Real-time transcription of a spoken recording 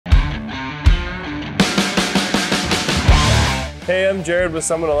Hey, I'm Jared with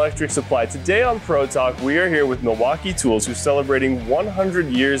Summit Electric Supply. Today on ProTalk, we are here with Milwaukee Tools, who's celebrating 100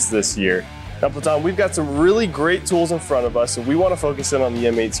 years this year. Now, Platon, we've got some really great tools in front of us, and we want to focus in on the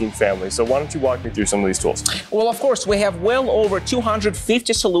M18 family. So why don't you walk me through some of these tools? Well, of course, we have well over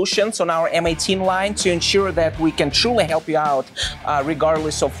 250 solutions on our M18 line to ensure that we can truly help you out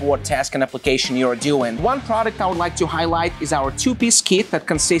regardless of what task and application you're doing. One product I would like to highlight is our two-piece kit that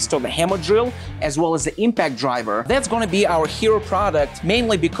consists of the hammer drill as well as the impact driver. That's going to be our hero product,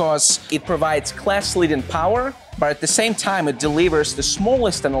 mainly because it provides class-leading power, but at the same time it delivers the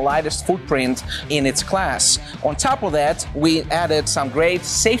smallest and the lightest footprint in its class. On top of that, we added some great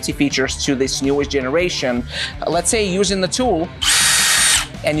safety features to this newest generation. Let's say using the tool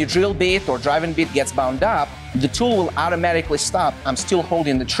and your drill bit or driving bit gets bound up, the tool will automatically stop. I'm still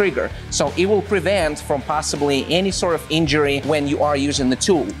holding the trigger, so it will prevent from possibly any sort of injury when you are using the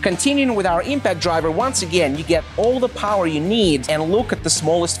tool. Continuing with our impact driver, once again, you get all the power you need, and look at the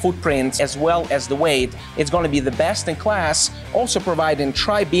smallest footprint as well as the weight. It's going to be the best in class, also providing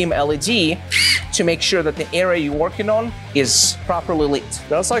tri-beam LED to make sure that the area you're working on is properly lit.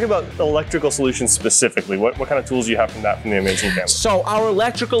 Now let's talk about electrical solutions specifically. What kind of tools do you have from the M18 family? So our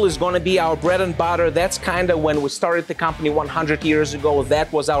electrical is going to be our bread and butter. That's kind of when we started the company 100 years ago.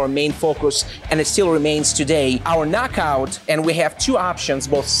 That was our main focus, and it still remains today. Our knockout, and we have two options,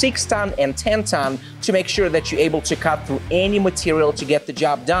 both 6-ton and 10-ton, to make sure that you're able to cut through any material to get the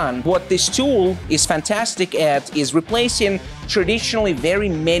job done. What this tool is fantastic at is replacing traditionally very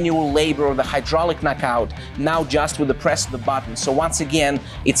manual labor of the hydraulic knockout, now just with the press of the button. So once again,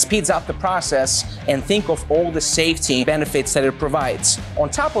 it speeds up the process, and think of all the safety benefits that it provides. On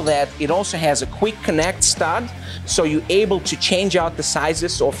top of that, it also has a quick connect stud, so you're able to change out the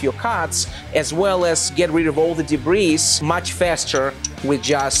sizes of your cuts as well as get rid of all the debris much faster with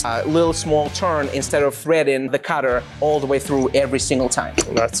just a little small turn instead of threading the cutter all the way through every single time.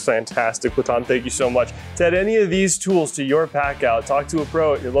 That's fantastic, Platon. Thank you so much. To add any of these tools to your pack out, talk to a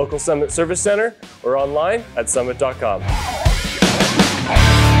pro at your local Summit Service Center or online at summit.com.